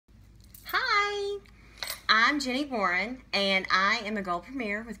I'm Jenny Warren, and I am a Gold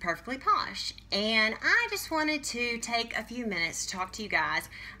Premier with Perfectly Posh. And I just wanted to take a few minutes to talk to you guys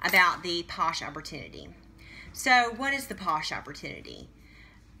about the Posh Opportunity. So, what is the Posh Opportunity?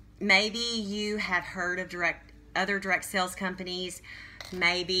 Maybe you have heard of other direct sales companies.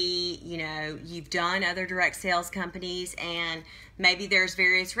 Maybe, you've done other direct sales companies, and maybe there's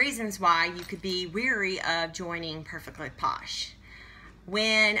various reasons why you could be weary of joining Perfectly Posh.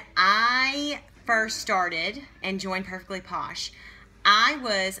 When I first started and joined Perfectly Posh, I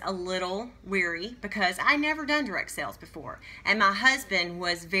was a little weary because I never done direct sales before. And my husband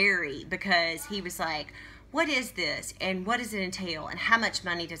was very, because he was like, what is this? And what does it entail? And how much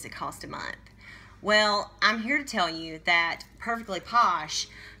money does it cost a month? Well, I'm here to tell you that Perfectly Posh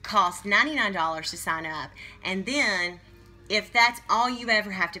costs $99 to sign up. And then if that's all you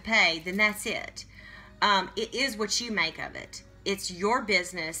ever have to pay, then that's it. It is what you make of it. It's your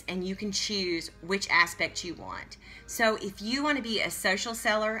business, and you can choose which aspect you want. So if you want to be a social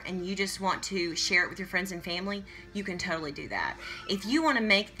seller and you just want to share it with your friends and family, you can totally do that. If you want to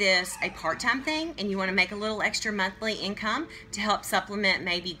make this a part-time thing and you want to make a little extra monthly income to help supplement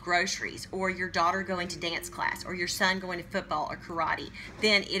maybe groceries, or your daughter going to dance class, or your son going to football or karate,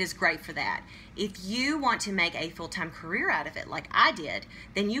 then it is great for that. If you want to make a full-time career out of it like I did,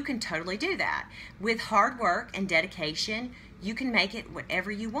 then you can totally do that. With hard work and dedication, you can make it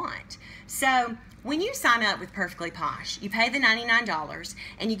whatever you want. So when you sign up with Perfectly Posh, you pay the $99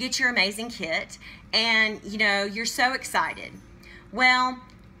 and you get your amazing kit, and you're so excited. Well,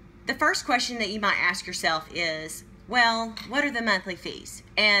 the first question that you might ask yourself is, well, what are the monthly fees?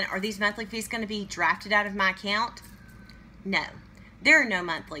 And are these monthly fees going to be drafted out of my account? No, there are no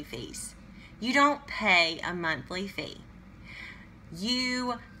monthly fees. You don't pay a monthly fee.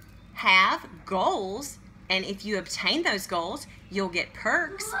 You have goals, and if you obtain those goals, you'll get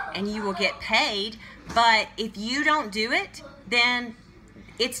perks and you will get paid. But if you don't do it, then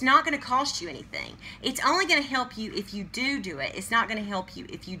it's not going to cost you anything. It's only going to help you if you do it. It's not going to help you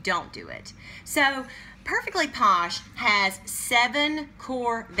if you don't do it. So Perfectly Posh has 7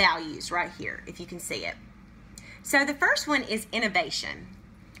 core values right here, if you can see it. So the first one is innovation.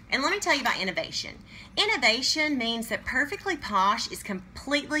 And let me tell you about innovation. Innovation means that Perfectly Posh is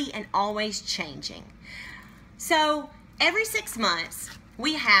completely and always changing. So every 6 months,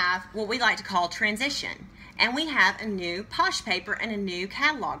 we have what we like to call transition. And we have a new Posh paper and a new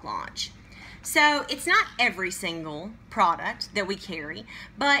catalog launch. So it's not every single product that we carry,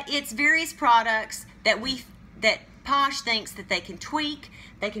 but it's various products that Posh thinks that they can tweak,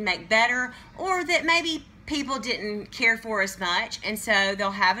 they can make better, or that maybe people didn't care for as much, and so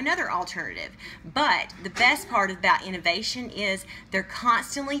they'll have another alternative. But the best part about innovation is they're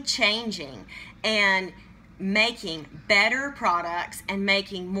constantly changing and making better products and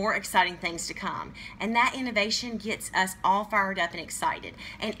making more exciting things to come. And that innovation gets us all fired up and excited.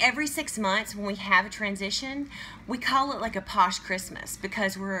 And every 6 months when we have a transition, we call it like a Posh Christmas,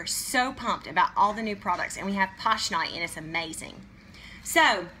 because we're so pumped about all the new products, and we have Posh Night, and it's amazing.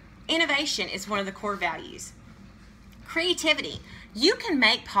 So innovation is one of the core values. Creativity. You can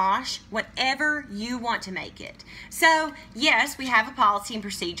make Posh whatever you want to make it. So yes, we have a policy and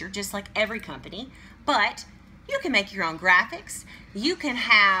procedure just like every company, but you can make your own graphics. You can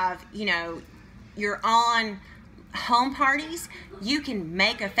have, your own home parties. You can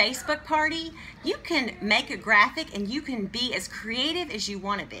make a Facebook party. You can make a graphic, and you can be as creative as you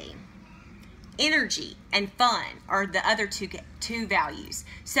want to be. Energy and fun are the other two values.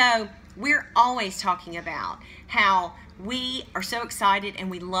 So we're always talking about how we are so excited and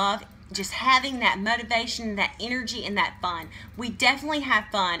we love just having that motivation, that energy, and that fun. We definitely have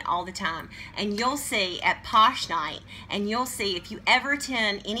fun all the time. And you'll see at Posh Night, and you'll see if you ever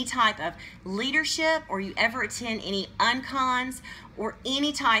attend any type of leadership, or you ever attend any uncons or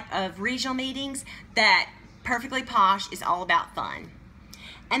any type of regional meetings, that Perfectly Posh is all about fun.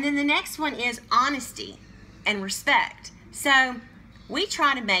 And then the next one is honesty and respect. So we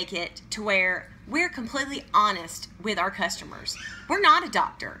try to make it to where we're completely honest with our customers. We're not a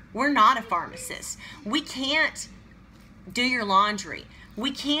doctor. We're not a pharmacist. We can't do your laundry.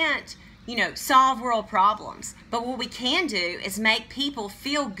 We can't, solve world problems. But what we can do is make people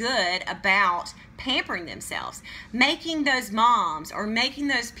feel good about pampering themselves, making those moms or making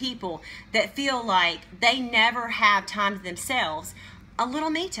those people that feel like they never have time to themselves a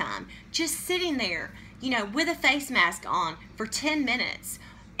little me time, just sitting there, with a face mask on for 10 minutes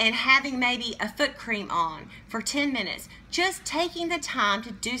and having maybe a foot cream on for 10 minutes, just taking the time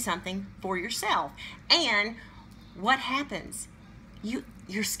to do something for yourself. And what happens?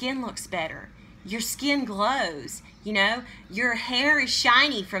 Your skin looks better. your skin glows, you know, your hair is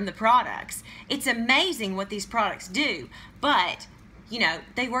shiny from the products. It's amazing what these products do, but, you know,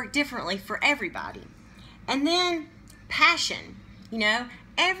 they work differently for everybody. And then passion, you know,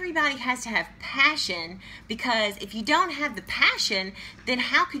 everybody has to have passion, because if you don't have the passion, then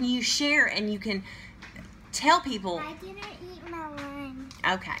how can you share and you can tell people? I didn't eat my lunch.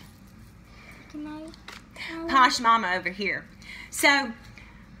 Okay. Can I? Posh Mama over here. So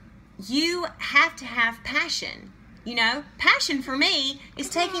you have to have passion. You know, passion for me is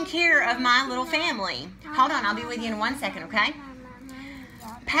taking care of my little family. Hold on, I'll be with you in 1 second, okay?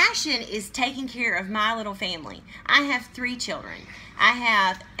 Passion is taking care of my little family. I have 3 children. I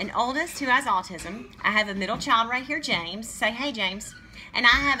have an oldest who has autism. I have a middle child right here, James. Say hey, James. And I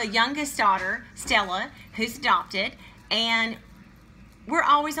have a youngest daughter, Stella, who's adopted. And we're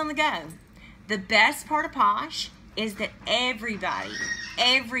always on the go. The best part of Posh is that everybody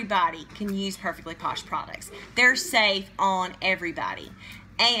can use Perfectly Posh products. They're safe on everybody.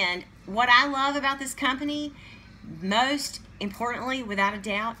 And what I love about this company, most importantly, without a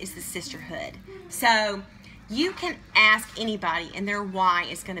doubt, is the sisterhood. So you can ask anybody and their why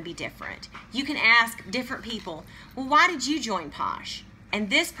is going to be different. You can ask different people, well, why did you join Posh? And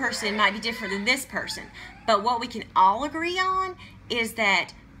this person might be different than this person. But what we can all agree on is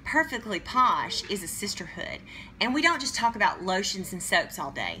that Perfectly Posh is a sisterhood. And we don't just talk about lotions and soaps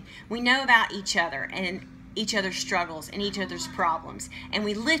all day. We know about each other and each other's struggles and each other's problems. And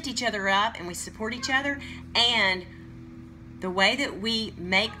we lift each other up and we support each other. And the way that we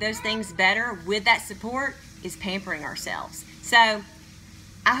make those things better with that support is pampering ourselves. So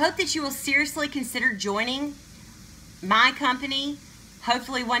I hope that you will seriously consider joining my company,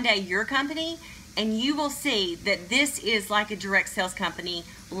 hopefully one day your company, and you will see that this is like a direct sales company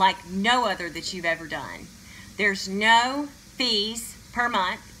like no other that you've ever done. There's no fees per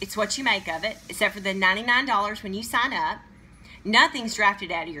month. It's what you make of it, except for the $99 when you sign up. Nothing's drafted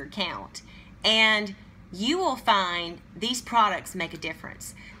out of your account. And you will find these products make a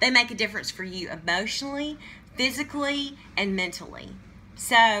difference. They make a difference for you emotionally, physically, and mentally.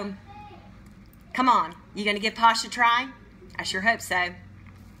 So, come on. You gonna give Posh a try? I sure hope so.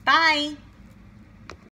 Bye.